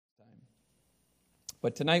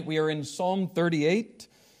But tonight we are in Psalm 38,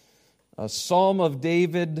 a psalm of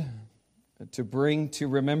David to bring to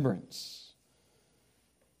remembrance.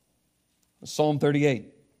 Psalm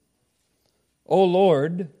 38. O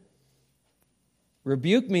Lord,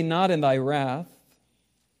 rebuke me not in thy wrath,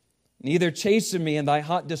 neither chasten me in thy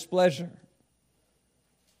hot displeasure.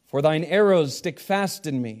 For thine arrows stick fast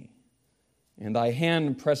in me, and thy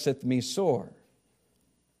hand presseth me sore.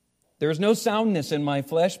 There is no soundness in my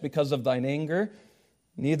flesh because of thine anger,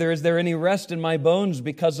 neither is there any rest in my bones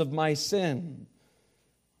because of my sin.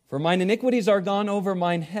 For mine iniquities are gone over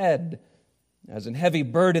mine head, as an heavy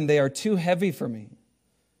burden they are too heavy for me.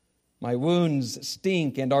 My wounds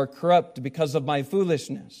stink and are corrupt because of my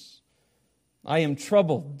foolishness. I am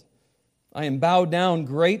troubled, I am bowed down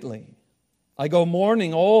greatly. I go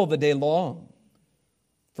mourning all the day long.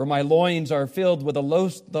 For my loins are filled with a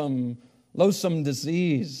loathsome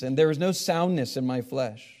disease, and there is no soundness in my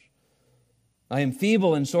flesh. I am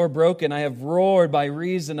feeble and sore broken. I have roared by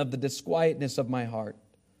reason of the disquietness of my heart.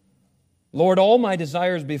 Lord, all my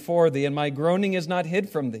desires before thee, and my groaning is not hid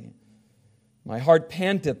from thee. My heart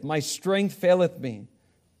panteth, my strength faileth me.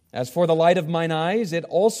 As for the light of mine eyes, it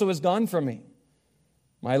also is gone from me.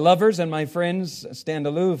 My lovers and my friends stand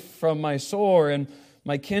aloof from my sore, and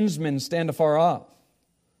my kinsmen stand afar off.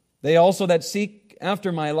 They also that seek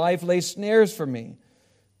after my life lay snares for me,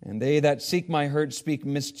 and they that seek my hurt speak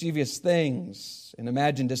mischievous things, and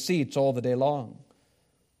imagine deceits all the day long.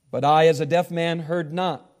 But I, as a deaf man, heard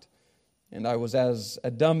not, and I was as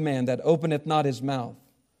a dumb man that openeth not his mouth.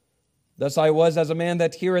 Thus I was as a man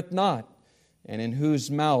that heareth not, and in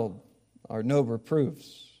whose mouth are no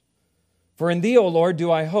reproofs. For in thee, O Lord,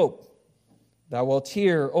 do I hope. Thou wilt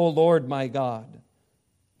hear, O Lord my God.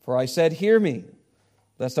 For I said, hear me,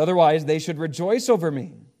 lest otherwise they should rejoice over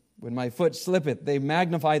me. When my foot slippeth, they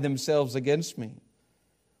magnify themselves against me.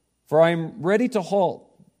 For I am ready to halt,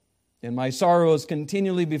 and my sorrow is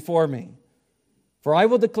continually before me. For I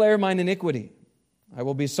will declare mine iniquity. I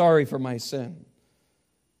will be sorry for my sin.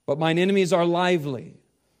 But mine enemies are lively,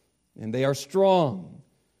 and they are strong,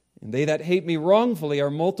 and they that hate me wrongfully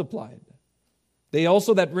are multiplied. They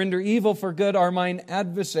also that render evil for good are mine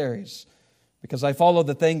adversaries, because I follow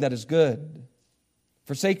the thing that is good.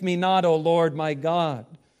 Forsake me not, O Lord my God.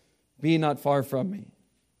 Be not far from me.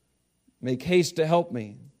 Make haste to help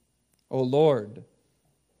me, O Lord,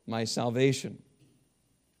 my salvation.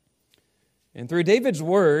 And through David's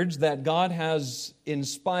words that God has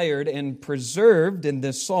inspired and preserved in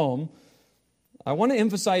this psalm, I want to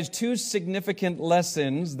emphasize two significant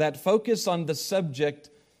lessons that focus on the subject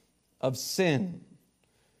of sin.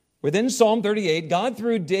 Within Psalm 38, God,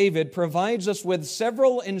 through David, provides us with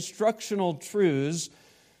several instructional truths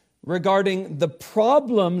regarding the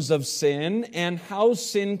problems of sin and how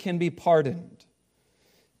sin can be pardoned.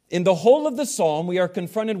 In the whole of the psalm, we are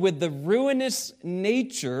confronted with the ruinous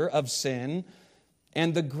nature of sin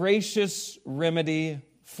and the gracious remedy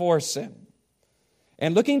for sin.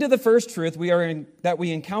 And looking to the first truth that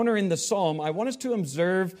we encounter in the psalm, I want us to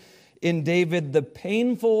observe in David the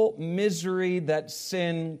painful misery that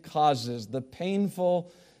sin causes. The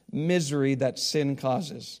painful misery that sin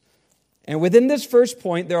causes. And within this first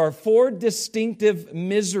point, there are four distinctive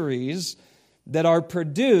miseries that are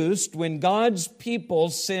produced when God's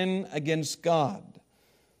people sin against God.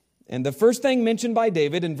 And the first thing mentioned by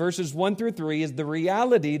David in verses 1 through 3 is the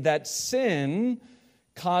reality that sin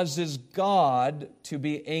causes God to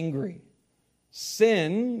be angry.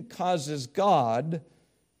 Sin causes God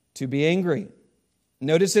to be angry.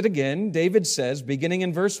 Notice it again. David says, beginning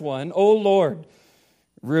in verse 1, O Lord,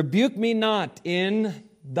 rebuke me not in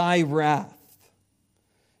thy wrath,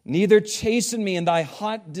 neither chasten me in thy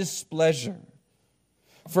hot displeasure.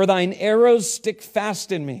 For thine arrows stick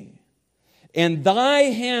fast in me, and thy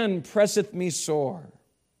hand presseth me sore.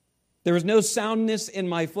 There is no soundness in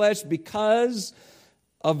my flesh because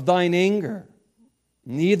of thine anger,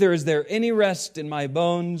 neither is there any rest in my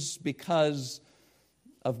bones because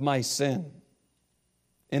of my sin.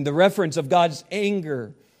 And the reference of God's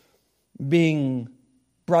anger being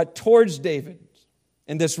brought towards David,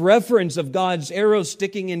 and this reference of God's arrows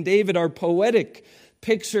sticking in David are poetic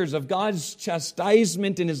pictures of God's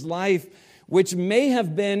chastisement in his life, which may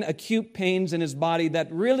have been acute pains in his body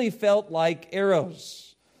that really felt like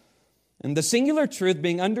arrows. And the singular truth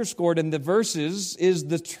being underscored in the verses is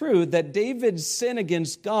the truth that David's sin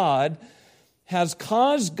against God has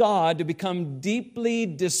caused God to become deeply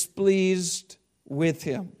displeased with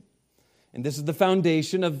him. And this is the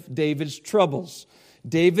foundation of David's troubles.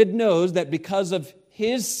 David knows that because of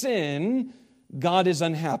his sin, God is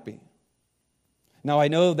unhappy. Now, I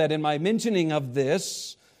know that in my mentioning of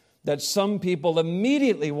this, that some people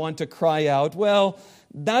immediately want to cry out, well,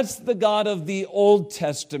 that's the God of the Old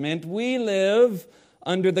Testament. We live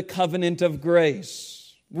under the covenant of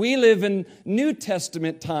grace. We live in New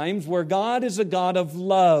Testament times where God is a God of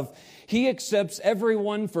love. He accepts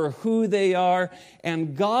everyone for who they are,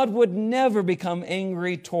 and God would never become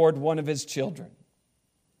angry toward one of His children.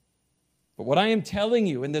 But what I am telling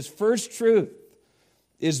you in this first truth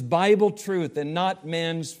is Bible truth and not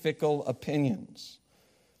man's fickle opinions.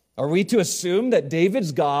 Are we to assume that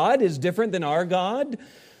David's God is different than our God?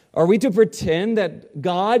 Are we to pretend that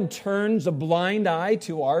God turns a blind eye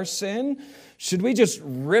to our sin? Should we just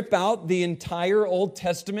rip out the entire Old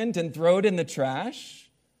Testament and throw it in the trash?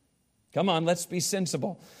 Come on, let's be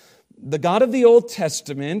sensible. The God of the Old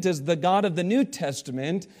Testament is the God of the New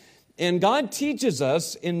Testament, and God teaches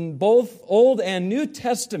us in both Old and New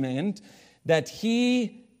Testament that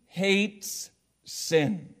He hates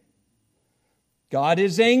sin. God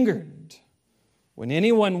is angered when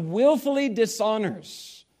anyone willfully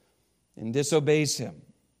dishonors and disobeys Him.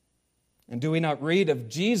 And do we not read of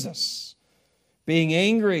Jesus being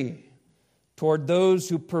angry toward those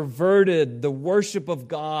who perverted the worship of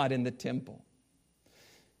God in the temple?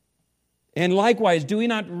 And likewise, do we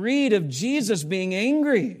not read of Jesus being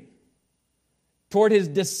angry toward His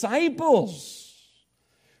disciples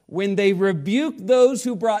when they rebuked those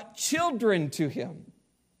who brought children to Him?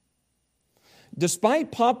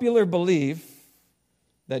 Despite popular belief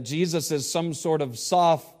that Jesus is some sort of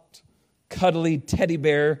soft, cuddly teddy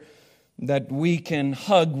bear that we can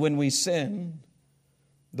hug when we sin,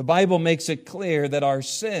 the Bible makes it clear that our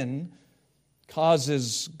sin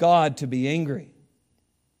causes God to be angry.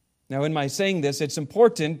 Now, in my saying this, it's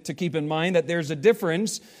important to keep in mind that there's a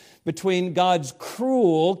difference between God's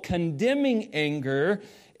cruel, condemning anger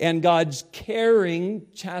and God's caring,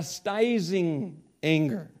 chastising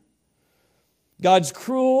anger. God's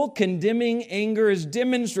cruel, condemning anger is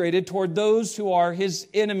demonstrated toward those who are His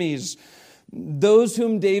enemies, those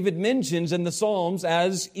whom David mentions in the Psalms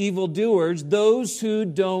as evildoers, those who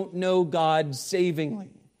don't know God savingly.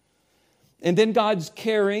 And then God's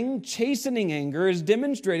caring, chastening anger is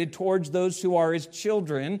demonstrated towards those who are His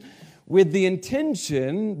children, with the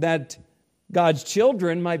intention that God's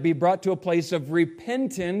children might be brought to a place of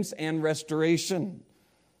repentance and restoration.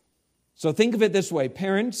 So think of it this way,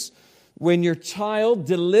 parents. When your child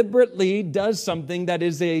deliberately does something that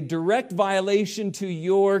is a direct violation to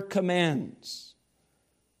your commands,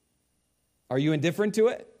 are you indifferent to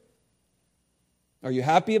it? Are you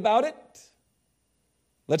happy about it?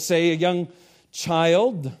 Let's say a young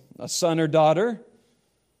child, a son or daughter,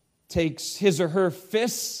 takes his or her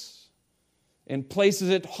fists and places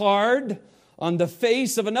it hard on the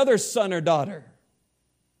face of another son or daughter.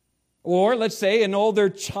 Or let's say an older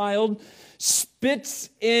child spits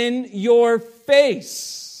in your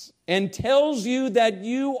face and tells you that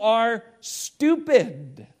you are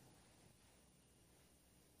stupid.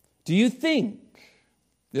 Do you think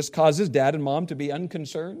this causes dad and mom to be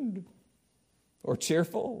unconcerned or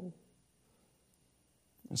cheerful?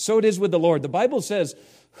 And so it is with the Lord. The Bible says,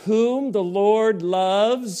 whom the Lord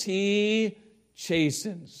loves, He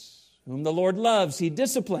chastens. Whom the Lord loves, He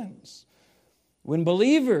disciplines. When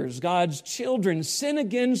believers, God's children, sin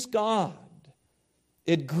against God,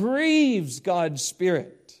 it grieves God's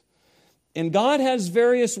Spirit. And God has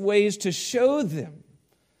various ways to show them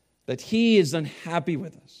that He is unhappy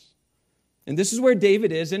with us. And this is where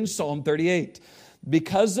David is in Psalm 38.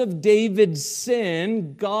 Because of David's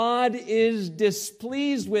sin, God is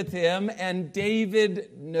displeased with him, and David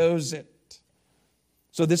knows it.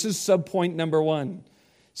 So this is subpoint number 1.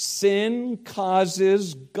 Sin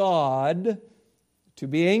causes God to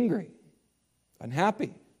be angry,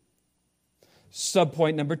 unhappy.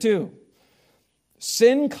 Subpoint number 2.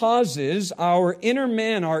 Sin causes our inner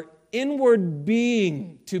man, our inward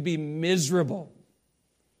being, to be miserable.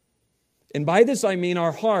 And by this I mean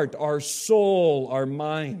our heart, our soul, our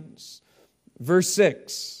minds. Verse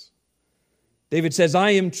 6, David says,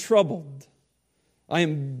 I am troubled. I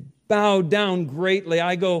am bowed down greatly.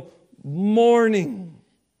 I go mourning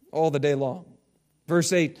all the day long.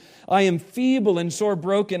 Verse 8, I am feeble and sore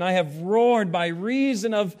broken. I have roared by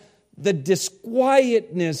reason of the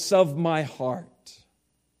disquietness of my heart.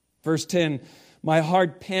 Verse 10, my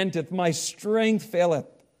heart panteth, my strength faileth.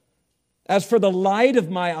 As for the light of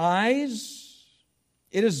my eyes,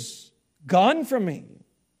 it is gone from me.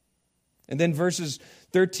 And then verses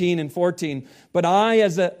 13 and 14, but I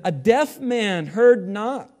as a deaf man heard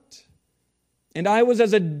not, and I was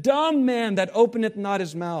as a dumb man that openeth not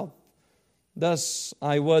his mouth. Thus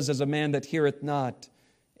I was as a man that heareth not,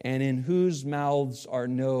 and in whose mouths are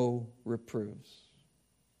no reproofs.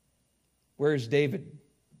 Where is David?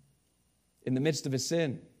 in the midst of his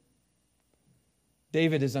sin.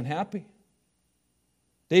 David is unhappy.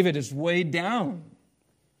 David is weighed down.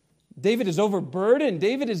 David is overburdened.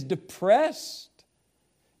 David is depressed.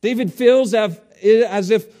 David feels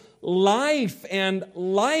as if life and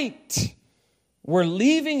light were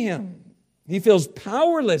leaving him. He feels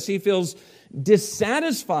powerless. He feels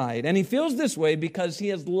dissatisfied. And he feels this way because he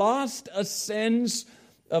has lost a sense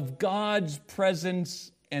of God's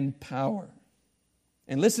presence and power.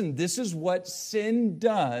 And listen, this is what sin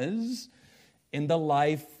does in the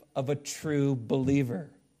life of a true believer.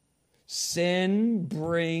 Sin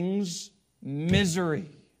brings misery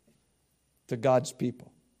to God's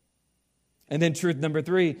people. And then truth number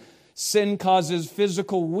 3, sin causes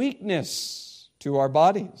physical weakness to our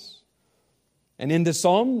bodies. And in the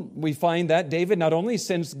psalm, we find that David not only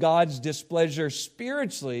sensed God's displeasure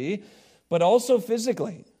spiritually, but also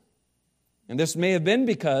physically. And this may have been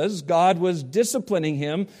because God was disciplining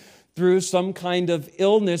him through some kind of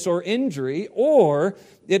illness or injury, or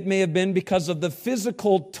it may have been because of the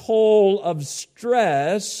physical toll of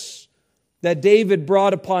stress that David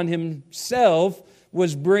brought upon himself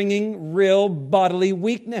was bringing real bodily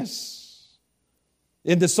weakness.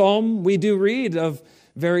 In the psalm, we do read of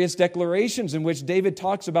various declarations in which David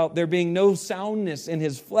talks about there being no soundness in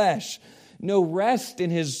his flesh, no rest in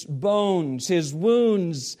his bones, his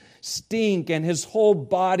wounds stink, and his whole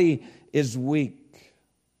body is weak.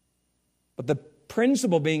 But the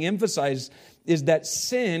principle being emphasized is that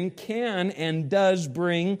sin can and does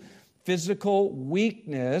bring physical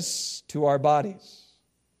weakness to our bodies.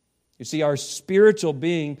 You see, our spiritual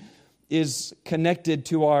being is connected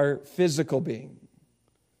to our physical being.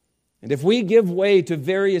 And if we give way to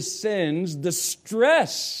various sins, the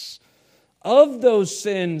stress of those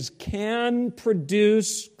sins can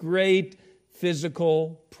produce great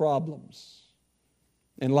physical problems.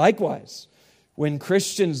 And likewise, when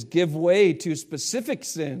Christians give way to specific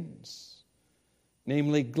sins,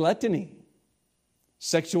 namely gluttony,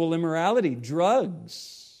 sexual immorality,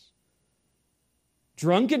 drugs,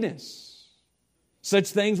 drunkenness, such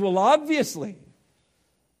things will obviously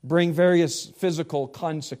bring various physical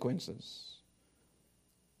consequences.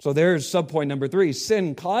 So there's subpoint number 3.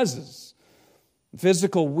 Sin causes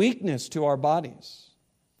physical weakness to our bodies.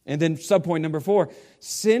 And then subpoint number 4,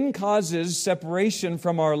 sin causes separation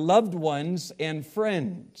from our loved ones and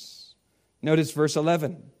friends. Notice verse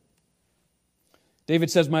 11. David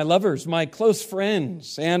says, my lovers, my close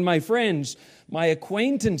friends, and my friends, my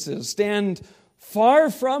acquaintances stand far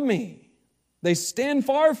from me. They stand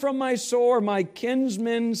far from my shore. My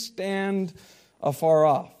kinsmen stand afar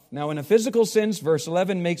off. Now, in a physical sense, verse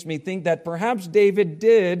 11 makes me think that perhaps David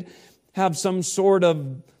did have some sort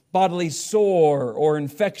of bodily sore or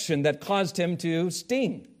infection that caused him to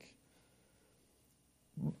stink.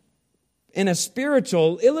 In a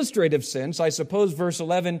spiritual, illustrative sense, I suppose verse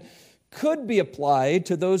 11 could be applied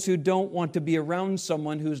to those who don't want to be around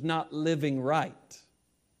someone who's not living right.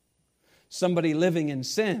 Somebody living in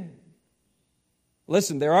sin.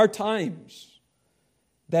 Listen, there are times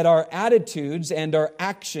that our attitudes and our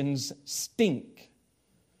actions stink.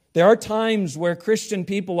 There are times where Christian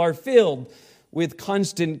people are filled with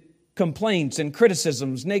constant complaints and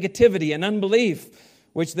criticisms, negativity and unbelief,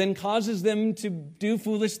 which then causes them to do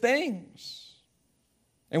foolish things.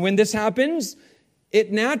 And when this happens,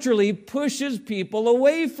 it naturally pushes people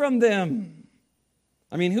away from them.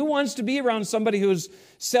 I mean, who wants to be around somebody who's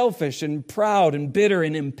selfish and proud and bitter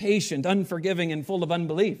and impatient, unforgiving and full of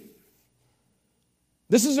unbelief?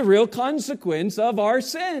 This is a real consequence of our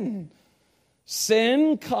sin.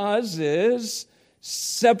 Sin causes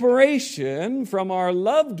separation from our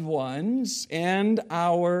loved ones and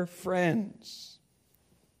our friends.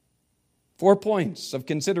 4 points of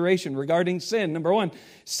consideration regarding sin. Number 1,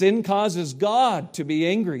 sin causes God to be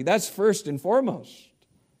angry. That's first and foremost.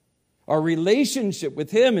 Our relationship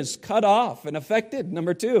with Him is cut off and affected.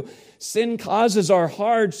 Number 2, sin causes our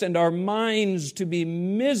hearts and our minds to be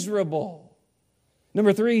miserable.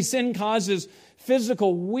 Number 3, sin causes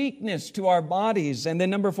physical weakness to our bodies. And then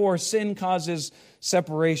number 4, sin causes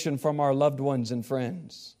separation from our loved ones and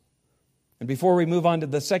friends. And before we move on to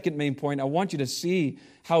the second main point, I want you to see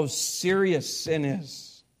how serious sin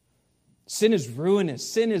is. Sin is ruinous.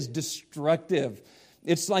 Sin is destructive.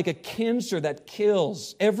 It's like a cancer that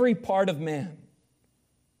kills every part of man.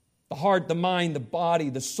 The heart, the mind, the body,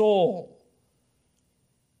 the soul.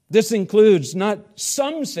 This includes not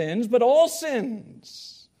some sins, but all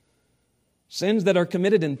sins. Sins that are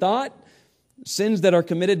committed in thought, sins that are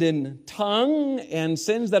committed in tongue, and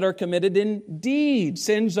sins that are committed in deed.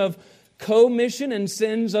 Sins of commission and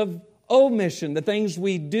sins of omission. The things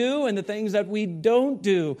we do and the things that we don't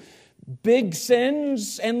do. big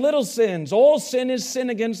sins and little sins. All sin is sin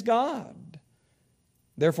against God.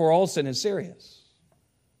 Therefore, all sin is serious.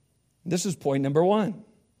 This is point number one.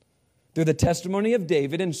 Through the testimony of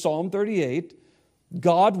David in Psalm 38,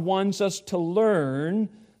 God wants us to learn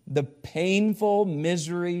the painful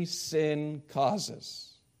misery sin causes.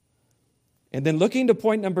 And then looking to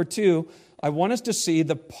point number two, I want us to see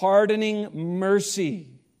the pardoning mercy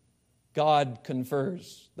God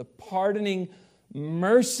confers. The pardoning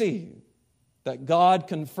mercy that God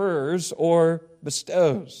confers or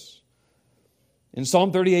bestows. In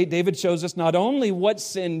Psalm 38, David shows us not only what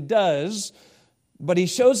sin does, but he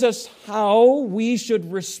shows us how we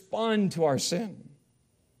should respond to our sin.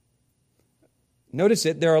 Notice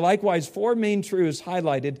it, there are likewise four main truths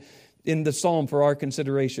highlighted in the psalm for our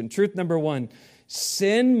consideration. Truth number one,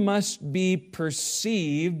 sin must be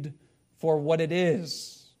perceived for what it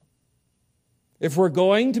is. If we're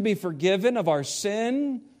going to be forgiven of our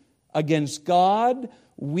sin against God,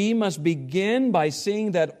 we must begin by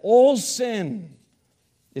seeing that all sin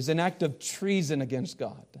is an act of treason against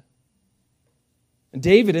God. And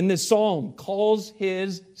David in this psalm calls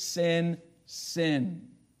his sin sin.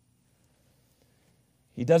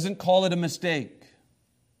 He doesn't call it a mistake.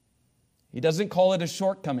 He doesn't call it a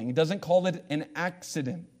shortcoming. He doesn't call it an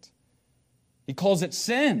accident. He calls it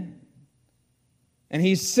sin. And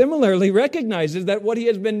he similarly recognizes that what he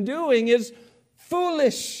has been doing is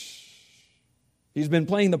foolish. He's been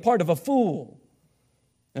playing the part of a fool.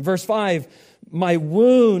 In verse 5, my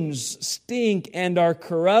wounds stink and are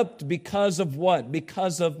corrupt because of what?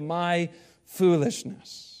 Because of my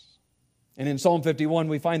foolishness. And in Psalm 51,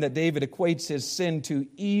 we find that David equates his sin to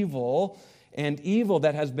evil, and evil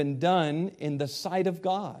that has been done in the sight of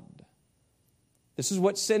God. This is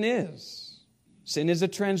what sin is. Sin is a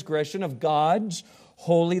transgression of God's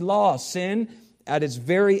holy law. Sin, at its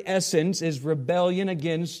very essence, is rebellion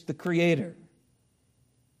against the Creator.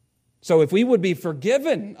 So if we would be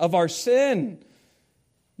forgiven of our sin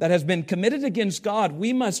that has been committed against God,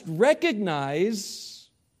 we must recognize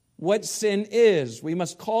what sin is. We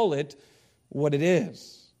must call it what it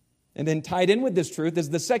is. And then tied in with this truth is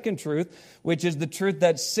the second truth, which is the truth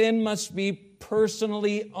that sin must be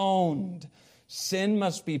personally owned. Sin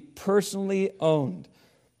must be personally owned.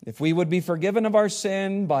 If we would be forgiven of our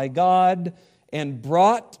sin by God and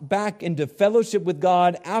brought back into fellowship with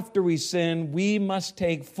God after we sin, we must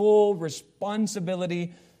take full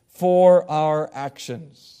responsibility for our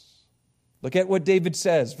actions. Look at what David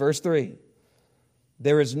says, verse 3.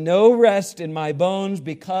 There is no rest in my bones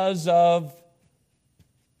because of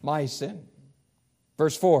my sin.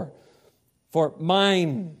 Verse 4. For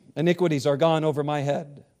mine iniquities are gone over my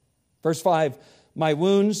head. Verse 5. My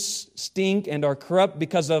wounds stink and are corrupt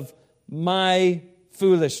because of my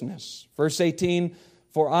foolishness. Verse 18,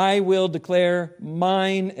 for I will declare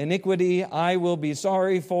mine iniquity. I will be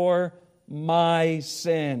sorry for my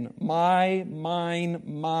sin. My.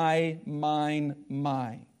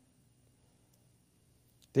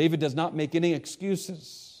 David does not make any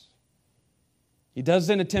excuses. He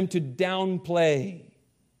doesn't attempt to downplay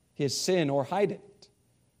his sin or hide it.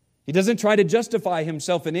 He doesn't try to justify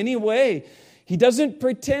himself in any way. He doesn't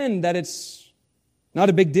pretend that it's not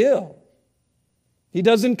a big deal. He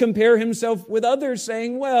doesn't compare himself with others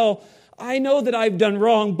saying, well, I know that I've done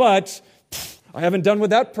wrong, but I haven't done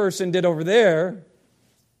what that person did over there.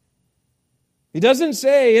 He doesn't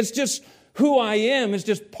say it's just who I am. It's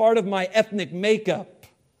just part of my ethnic makeup.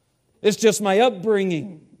 It's just my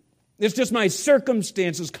upbringing. It's just my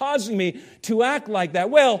circumstances causing me to act like that.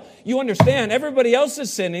 Well, you understand, everybody else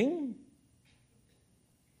is sinning.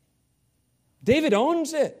 David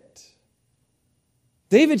owns it.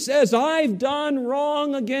 David says, I've done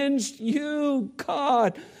wrong against you,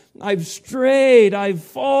 God. I've strayed, I've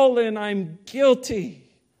fallen, I'm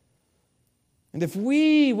guilty. And if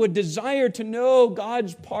we would desire to know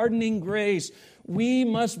God's pardoning grace, we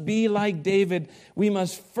must be like David. We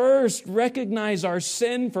must first recognize our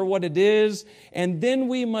sin for what it is, and then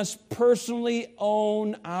we must personally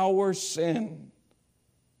own our sin.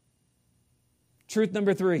 Truth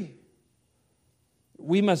number 3.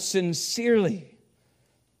 We must sincerely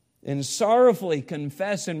and sorrowfully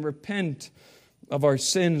confess and repent of our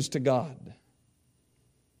sins to God.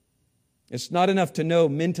 It's not enough to know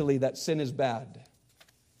mentally that sin is bad.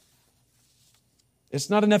 It's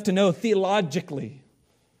not enough to know theologically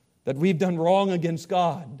that we've done wrong against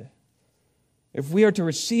God. If we are to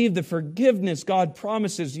receive the forgiveness God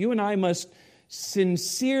promises, you and I must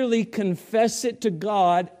sincerely confess it to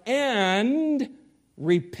God and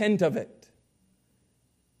repent of it.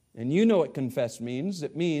 And you know what confess means.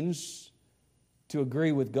 It means to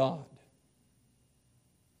agree with God.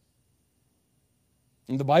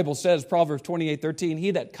 And the Bible says, Proverbs 28:13,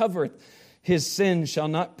 he that covereth his sin shall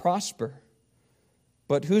not prosper,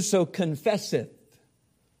 but whoso confesseth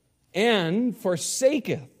and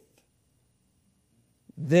forsaketh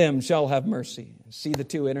them shall have mercy. See the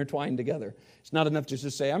two intertwined together. It's not enough just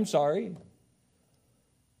to say, I'm sorry.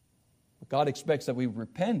 God expects that we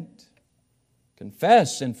repent,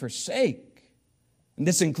 confess, and forsake. And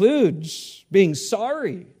this includes being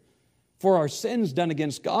sorry for our sins done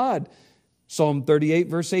against God. Psalm 38,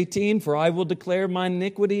 verse 18, for I will declare my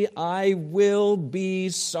iniquity, I will be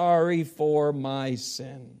sorry for my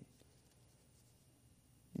sin.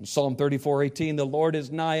 In Psalm 34:18, the Lord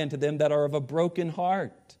is nigh unto them that are of a broken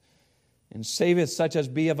heart, and saveth such as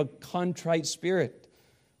be of a contrite spirit.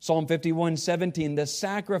 Psalm 51:17, the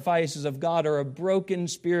sacrifices of God are a broken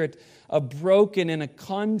spirit, a broken and a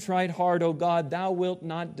contrite heart, O God, thou wilt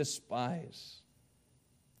not despise.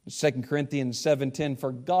 2 Corinthians 7:10,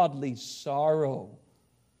 for godly sorrow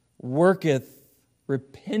worketh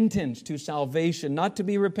repentance to salvation, not to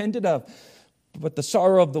be repented of, but the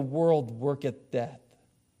sorrow of the world worketh death.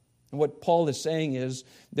 And what Paul is saying is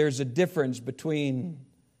there's a difference between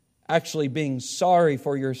actually being sorry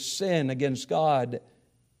for your sin against God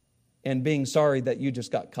and being sorry that you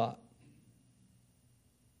just got caught.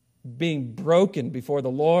 Being broken before the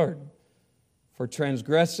Lord for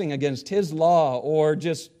transgressing against His law, or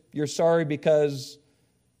just you're sorry because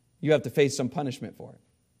you have to face some punishment for it.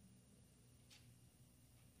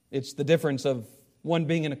 It's the difference of one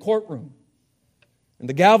being in a courtroom and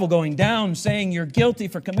the gavel going down saying you're guilty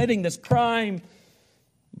for committing this crime,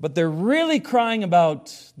 but they're really crying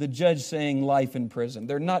about the judge saying life in prison.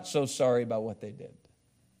 They're not so sorry about what they did.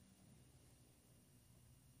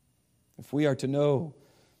 If we are to know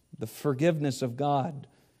the forgiveness of God,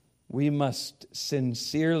 we must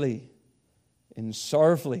sincerely and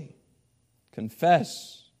sorrowfully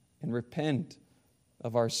confess and repent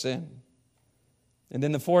of our sin. And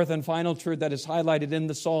then the fourth and final truth that is highlighted in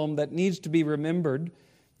the psalm that needs to be remembered,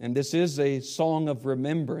 and this is a song of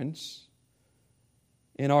remembrance,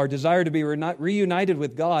 in our desire to be reunited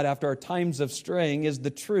with God after our times of straying, is the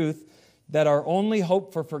truth that our only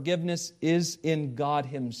hope for forgiveness is in God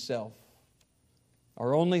Himself.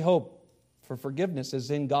 Our only hope for forgiveness is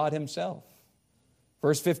in God Himself.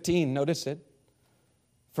 Verse 15, notice it.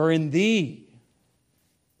 For in Thee,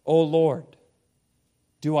 O Lord,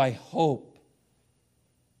 do I hope.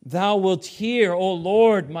 Thou wilt hear, O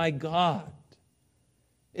Lord my God.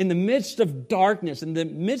 In the midst of darkness, in the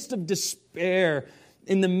midst of despair,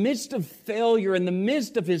 in the midst of failure, in the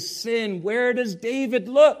midst of his sin, where does David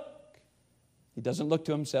look? He doesn't look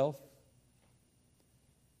to himself.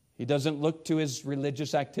 He doesn't look to his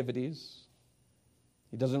religious activities.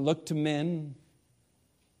 He doesn't look to men.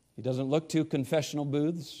 He doesn't look to confessional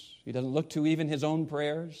booths. He doesn't look to even his own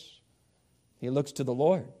prayers. He looks to the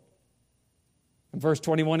Lord. In verse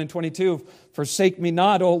 21 and 22, forsake me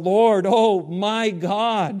not, O Lord, O my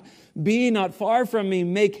God. Be not far from me.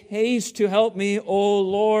 Make haste to help me, O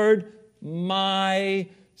Lord, my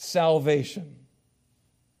salvation.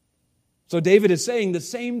 So David is saying the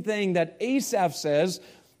same thing that Asaph says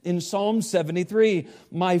in Psalm 73.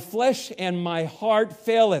 My flesh and my heart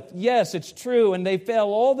faileth. Yes, it's true, and they fail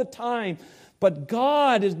all the time. But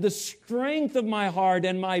God is the strength of my heart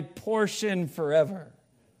and my portion forever.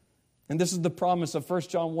 And this is the promise of 1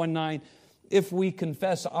 John 1:9. If we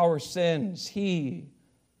confess our sins, He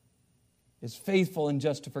is faithful and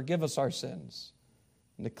just to forgive us our sins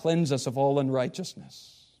and to cleanse us of all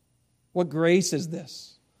unrighteousness. What grace is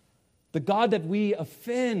this? The God that we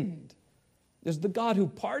offend is the God who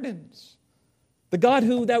pardons. The God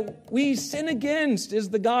that we sin against is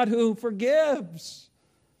the God who forgives.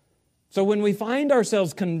 So when we find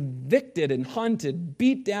ourselves convicted and haunted,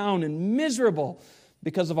 beat down and miserable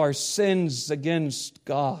because of our sins against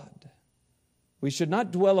God, we should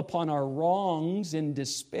not dwell upon our wrongs in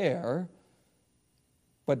despair,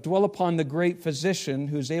 but dwell upon the great physician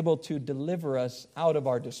who's able to deliver us out of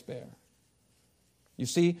our despair. You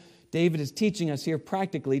see, David is teaching us here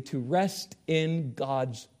practically to rest in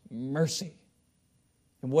God's mercy.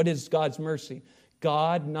 And what is God's mercy?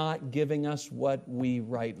 God not giving us what we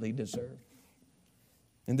rightly deserve.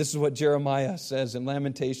 And this is what Jeremiah says in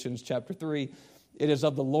Lamentations chapter 3. It is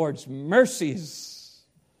of the Lord's mercies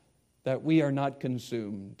that we are not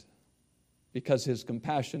consumed, because His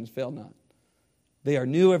compassions fail not. They are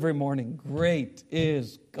new every morning. Great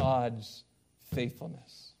is God's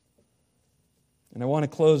faithfulness. And I want to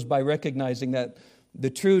close by recognizing that the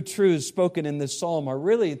true truths spoken in this psalm are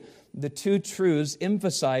really the two truths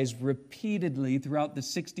emphasized repeatedly throughout the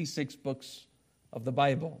 66 books of the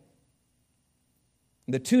Bible.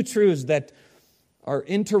 The two truths that are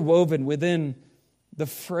interwoven within the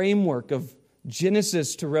framework of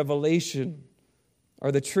Genesis to Revelation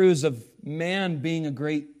are the truths of man being a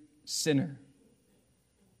great sinner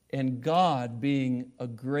and God being a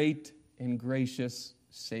great and gracious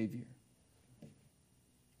Savior.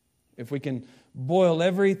 If we can boil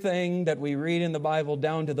everything that we read in the Bible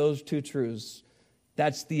down to those two truths,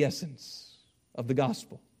 that's the essence of the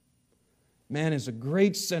gospel. Man is a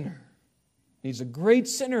great sinner. He's a great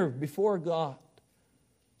sinner before God.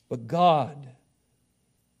 But God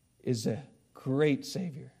is a great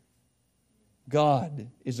Savior.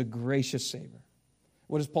 God is a gracious Savior.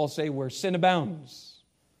 What does Paul say? Where sin abounds,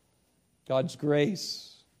 God's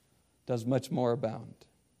grace does much more abound.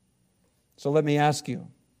 So let me ask you,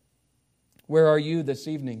 where are you this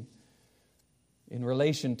evening in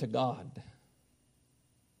relation to God?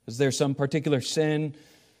 Is there some particular sin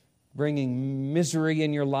bringing misery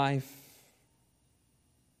in your life?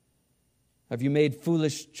 Have you made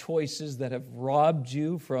foolish choices that have robbed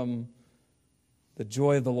you from the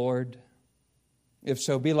joy of the Lord? If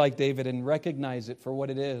so, be like David and recognize it for what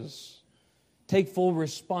it is. Take full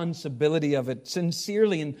responsibility of it,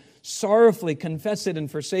 sincerely and sorrowfully confess it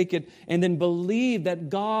and forsake it, and then believe that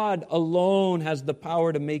God alone has the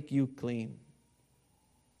power to make you clean.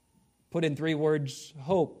 Put in 3 words,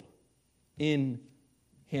 hope in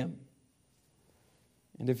Him.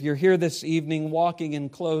 And if you're here this evening walking in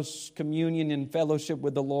close communion and fellowship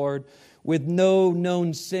with the Lord, with no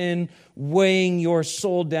known sin weighing your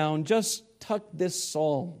soul down, just tuck this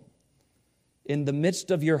psalm in the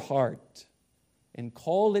midst of your heart and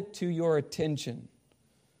call it to your attention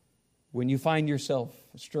when you find yourself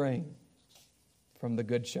straying from the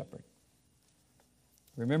Good Shepherd.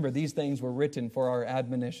 Remember, these things were written for our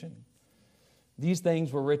admonition. These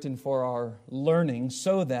things were written for our learning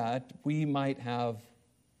so that we might have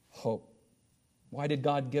hope. Why did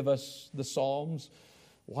God give us the Psalms?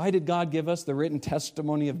 Why did God give us the written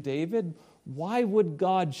testimony of David? Why would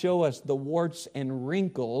God show us the warts and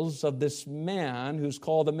wrinkles of this man who's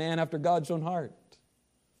called a man after God's own heart?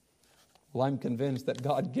 Well, I'm convinced that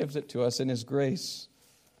God gives it to us in His grace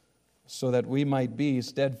so that we might be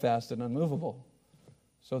steadfast and unmovable,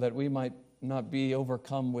 so that we might not be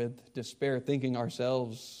overcome with despair, thinking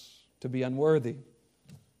ourselves to be unworthy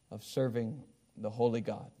of serving the holy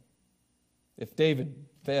God. If David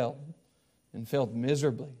failed and failed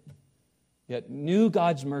miserably, yet knew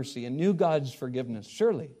God's mercy and knew God's forgiveness,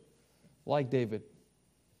 surely, like David,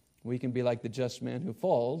 we can be like the just man who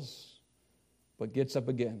falls but gets up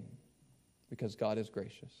again because God is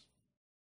gracious.